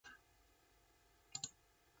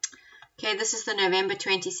Okay, this is the November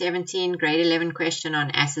 2017 grade 11 question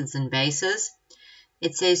on acids and bases.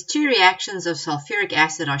 It says two reactions of sulfuric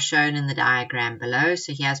acid are shown in the diagram below.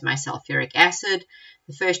 So here's my sulfuric acid.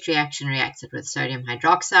 The first reaction reacts it with sodium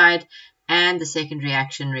hydroxide, and the second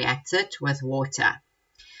reaction reacts it with water.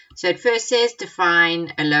 So it first says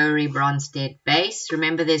define a Lowry Bronsted base.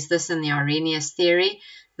 Remember, there's this in the Arrhenius theory.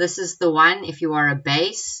 This is the one if you are a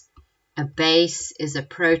base. A base is a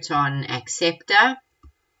proton acceptor.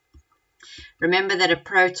 Remember that a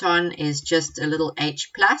proton is just a little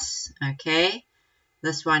H+, okay?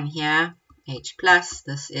 This one here, H+,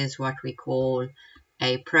 this is what we call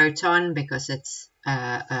a proton because it's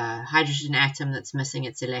a hydrogen atom that's missing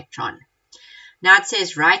its electron. Now it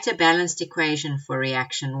says write a balanced equation for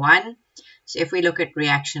reaction 1. So if we look at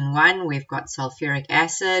reaction 1, we've got sulfuric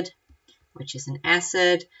acid, which is an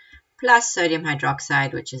acid, plus sodium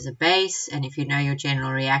hydroxide, which is a base. And if you know your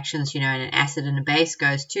general reactions, you know an acid and a base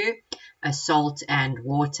goes to a salt and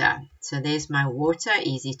water. So there's my water,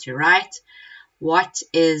 easy to write. What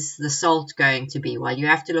is the salt going to be? Well, you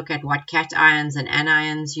have to look at what cations and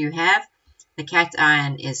anions you have. The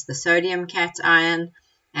cation is the sodium cation,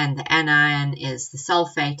 and the anion is the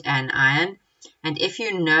sulfate anion. And if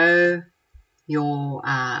you know your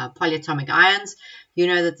polyatomic ions, you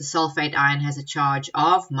know that the sulfate ion has a charge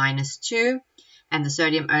of -2, and the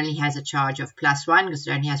sodium only has a charge of +1 because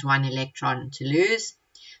it only has one electron to lose.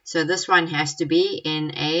 So this one has to be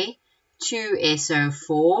in a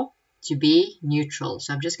 2SO4 to be neutral.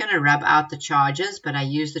 So I'm just going to rub out the charges, but I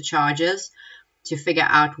use the charges to figure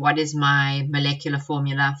out what is my molecular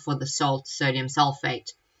formula for the salt sodium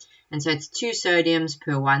sulfate. And so it's 2 sodiums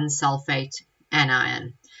per 1 sulfate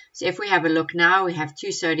anion. So if we have a look now, we have 2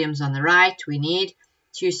 sodiums on the right. We need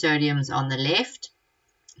 2 sodiums on the left.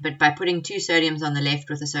 But by putting 2 sodiums on the left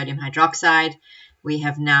with the sodium hydroxide, we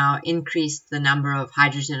have now increased the number of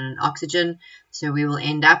hydrogen and oxygen. So we will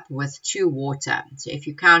end up with 2 water. So if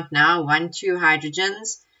you count now, 1, 2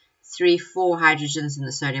 hydrogens, 3, 4 hydrogens in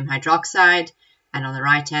the sodium hydroxide. And on the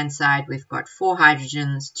right-hand side, we've got 4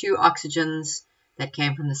 hydrogens, 2 oxygens that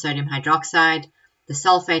came from the sodium hydroxide. The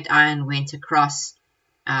sulfate ion went across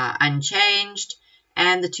unchanged,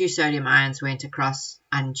 and the 2 sodium ions went across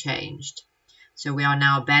unchanged. So we are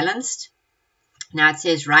now balanced. Now it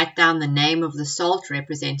says write down the name of the salt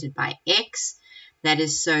represented by X. That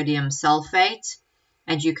is sodium sulfate.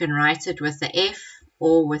 And you can write it with the F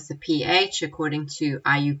or with the pH according to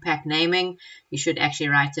IUPAC naming. You should actually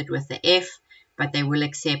write it with the F, but they will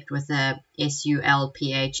accept with the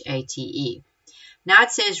SULPHATE. Now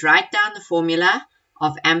it says write down the formula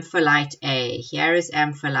of ampholyte A. Here is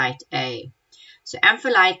ampholyte A. So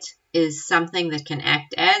ampholyte is something that can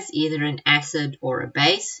act as either an acid or a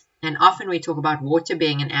base. And often we talk about water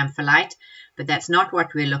being an ampholyte, but that's not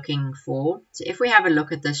what we're looking for. So if we have a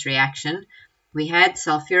look at this reaction, we had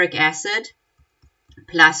sulfuric acid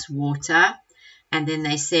plus water, and then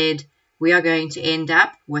they said we are going to end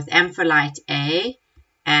up with ampholyte A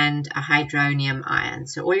and a hydronium ion.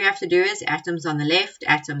 So all you have to do is atoms on the left,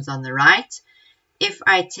 atoms on the right. If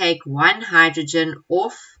I take one hydrogen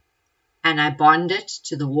off and I bond it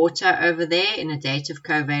to the water over there in a dative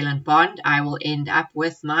covalent bond, I will end up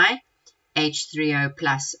with my H3O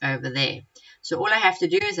plus over there. So all I have to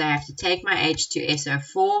do is I have to take my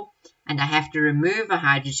H2SO4 and I have to remove a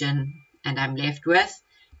hydrogen, and I'm left with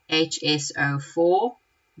HSO4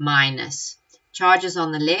 minus. Charges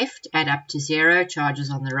on the left add up to 0,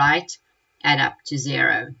 charges on the right add up to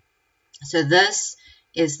 0. So this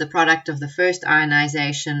is the product of the first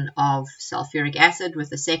ionization of sulfuric acid. With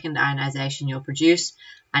the second ionization, you'll produce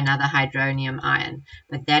another hydronium ion.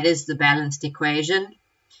 But that is the balanced equation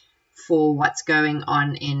for what's going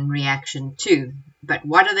on in reaction 2. But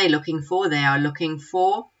what are they looking for? They are looking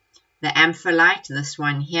for the ampholyte, this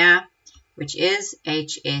one here, which is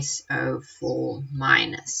HSO4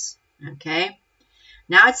 minus. Okay.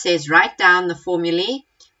 Now it says write down the formulae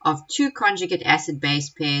of 2 conjugate acid-base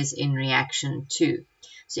pairs in reaction 2.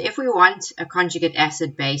 So if we want a conjugate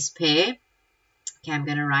acid-base pair, okay, I'm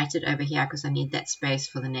going to write it over here because I need that space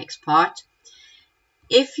for the next part.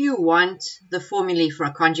 If you want the formulae for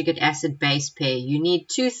a conjugate acid-base pair, you need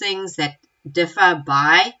 2 things that differ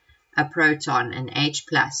by a proton, an H+.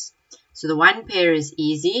 So the one pair is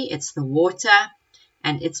easy. It's the water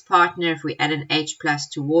and its partner. If we add an H+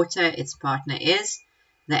 to water, its partner is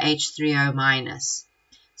the H3O minus.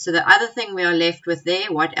 So the other thing we are left with there,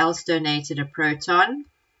 what else donated a proton?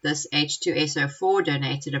 This H2SO4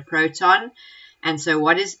 donated a proton. And so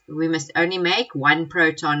we must only make 1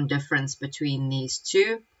 proton difference between these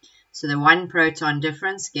 2. So the 1 proton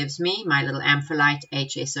difference gives me my little ampholyte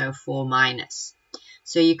HSO4 minus.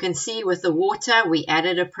 So you can see with the water, we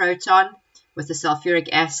added a proton. With the sulfuric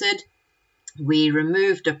acid, we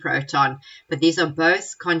removed a proton. But these are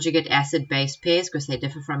both conjugate acid-base pairs because they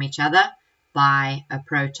differ from each other by a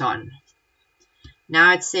proton.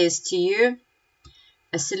 Now it says to you,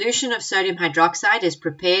 a solution of sodium hydroxide is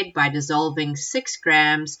prepared by dissolving 6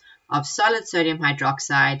 grams of solid sodium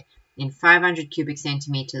hydroxide in 500 cubic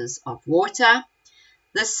centimeters of water.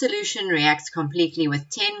 This solution reacts completely with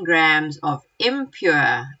 10 grams of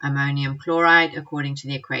impure ammonium chloride according to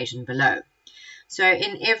the equation below. So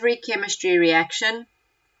in every chemistry reaction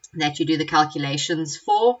that you do the calculations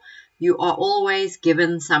for, you are always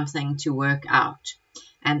given something to work out.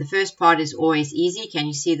 And the first part is always easy. Can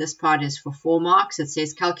you see this part is for 4 marks? It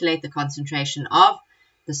says calculate the concentration of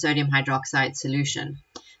the sodium hydroxide solution.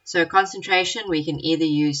 So concentration, we can either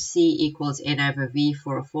use C equals N over V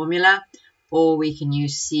for a formula, or we can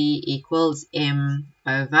use C equals M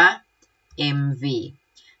over MV.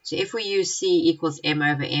 So if we use C equals M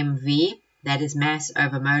over MV, that is mass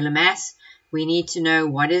over molar mass, we need to know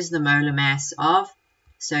what is the molar mass of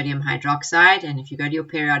sodium hydroxide. And if you go to your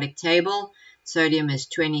periodic table, sodium is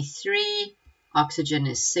 23, oxygen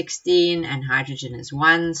is 16, and hydrogen is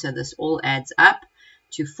 1. So this all adds up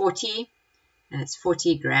to 40, and it's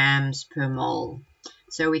 40 grams per mole.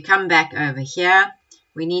 So we come back over here.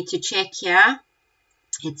 We need to check here.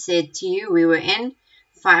 It said to you we were in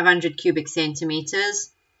 500 cubic centimeters,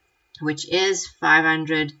 which is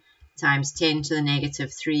 500 times 10 to the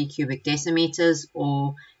negative 3 cubic decimeters,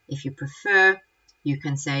 or if you prefer, you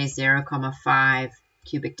can say 0,5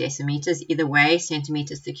 cubic decimeters. Either way,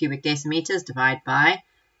 centimeters to cubic decimeters, divide by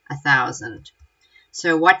 1,000.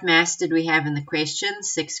 So what mass did we have in the question?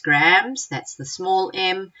 6 grams. That's the small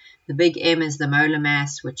m. The big M is the molar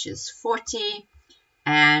mass, which is 40.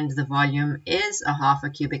 And the volume is a half a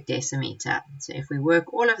cubic decimeter. So if we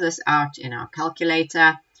work all of this out in our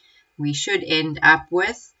calculator, we should end up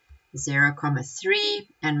with 0,3,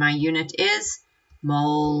 and my unit is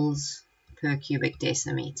moles per cubic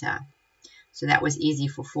decimeter. So that was easy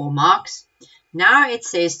for 4 marks. Now it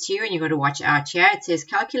says to you, and you've got to watch out here, it says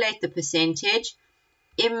calculate the percentage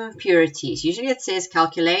impurities. Usually it says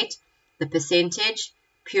calculate the percentage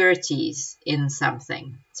purities in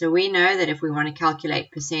something. So we know that if we want to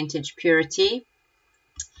calculate percentage purity,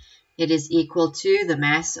 it is equal to the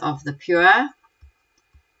mass of the pure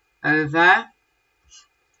over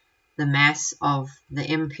the mass of the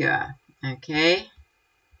impure, okay,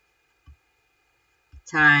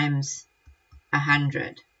 times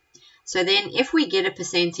 100. So then if we get a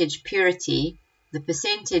percentage purity, the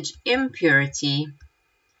percentage impurity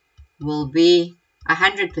will be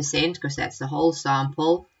 100%, because that's the whole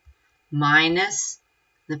sample, minus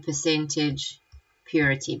the percentage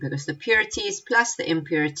purity, because the purities plus the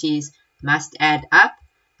impurities must add up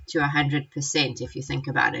to 100% if you think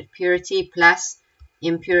about it. Purity plus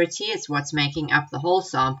impurity is what's making up the whole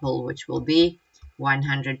sample, which will be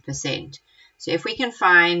 100%. So if we can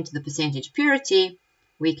find the percentage purity,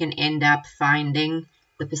 we can end up finding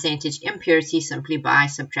the percentage impurity simply by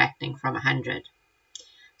subtracting from 100.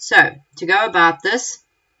 So to go about this,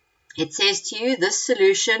 it says to you this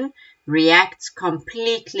solution reacts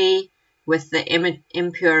completely with the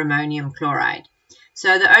impure ammonium chloride.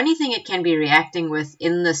 So the only thing it can be reacting with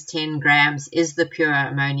in this 10 grams is the pure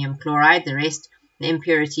ammonium chloride. The rest, the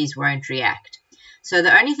impurities, won't react. So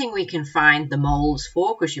the only thing we can find the moles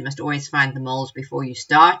for, because you must always find the moles before you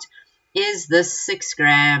start, is this 6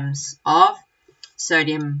 grams of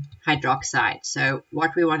sodium hydroxide. So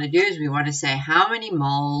what we want to do is we want to say how many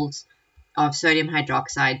moles of sodium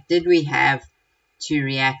hydroxide did we have to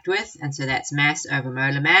react with, and so that's mass over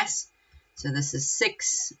molar mass. So this is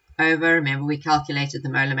 6 over, remember we calculated the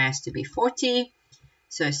molar mass to be 40,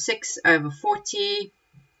 so 6 over 40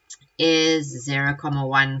 is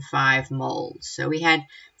 0,15 moles. So we had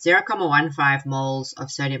 0,15 moles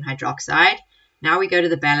of sodium hydroxide. Now we go to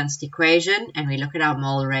the balanced equation and we look at our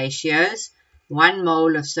mole ratios. 1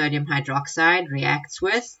 mole of sodium hydroxide reacts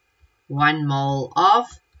with 1 mole of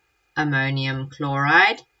ammonium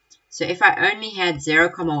chloride. So if I only had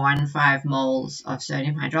 0,15 moles of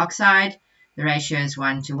sodium hydroxide, the ratio is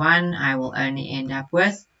 1 to 1, I will only end up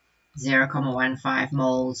with 0,15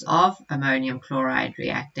 moles of ammonium chloride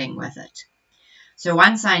reacting with it. So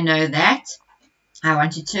once I know that, I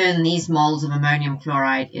want to turn these moles of ammonium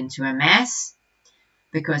chloride into a mass,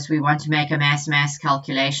 because we want to make a mass-mass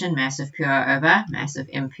calculation, mass of pure over mass of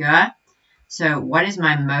impure. So what is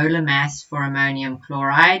my molar mass for ammonium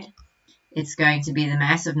chloride? It's going to be the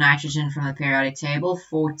mass of nitrogen from the periodic table,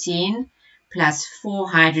 14, plus 4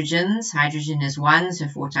 hydrogens. Hydrogen is 1, so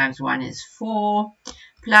 4 times 1 is 4,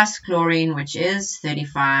 plus chlorine, which is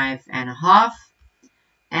 35.5.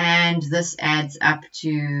 and this adds up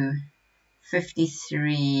to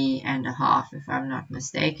 53.5, if I'm not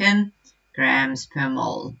mistaken, grams per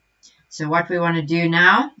mole. So what we want to do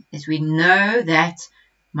now is we know that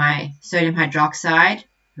my sodium hydroxide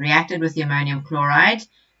reacted with the ammonium chloride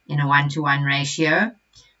in a 1-to-1 ratio.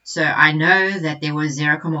 So I know that there was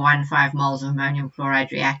 0.15 moles of ammonium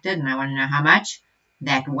chloride reacted, and I want to know how much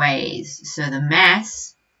that weighs. So the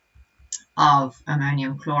mass of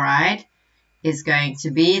ammonium chloride is going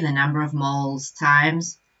to be the number of moles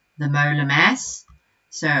times the molar mass.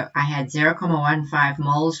 So I had 0.15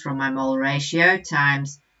 moles from my mole ratio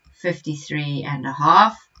times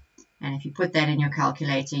 53.5. And if you put that in your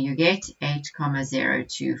calculator, you get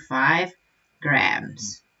 8.025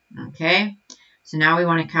 grams. Okay, so now we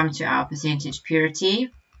want to come to our percentage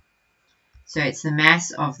purity. So it's the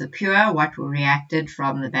mass of the pure, what reacted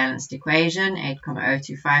from the balanced equation,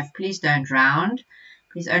 8.025. Please don't round.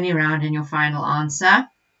 Please only round in your final answer.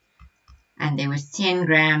 And there was 10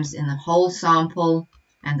 grams in the whole sample,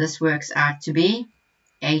 and this works out to be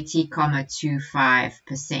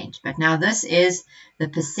 80.25%. But now this is the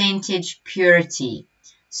percentage purity.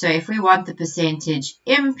 So if we want the percentage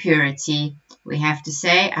impurity, we have to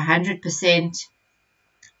say 100%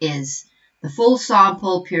 is the full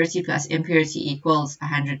sample. Purity plus impurity equals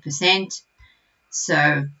 100%.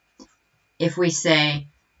 So if we say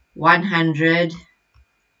 100%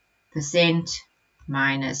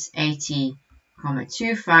 minus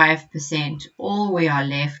 80.25%, all we are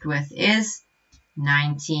left with is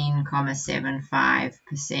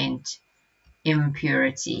 19.75%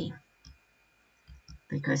 impurity.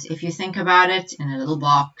 Because if you think about it in a little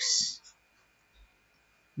box,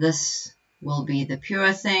 this will be the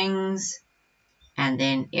pure things, and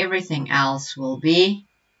then everything else will be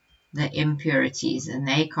the impurities, and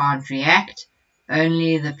they can't react.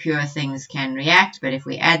 Only the pure things can react, but if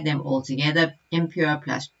we add them all together, impure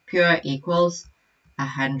plus pure equals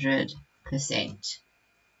 100%.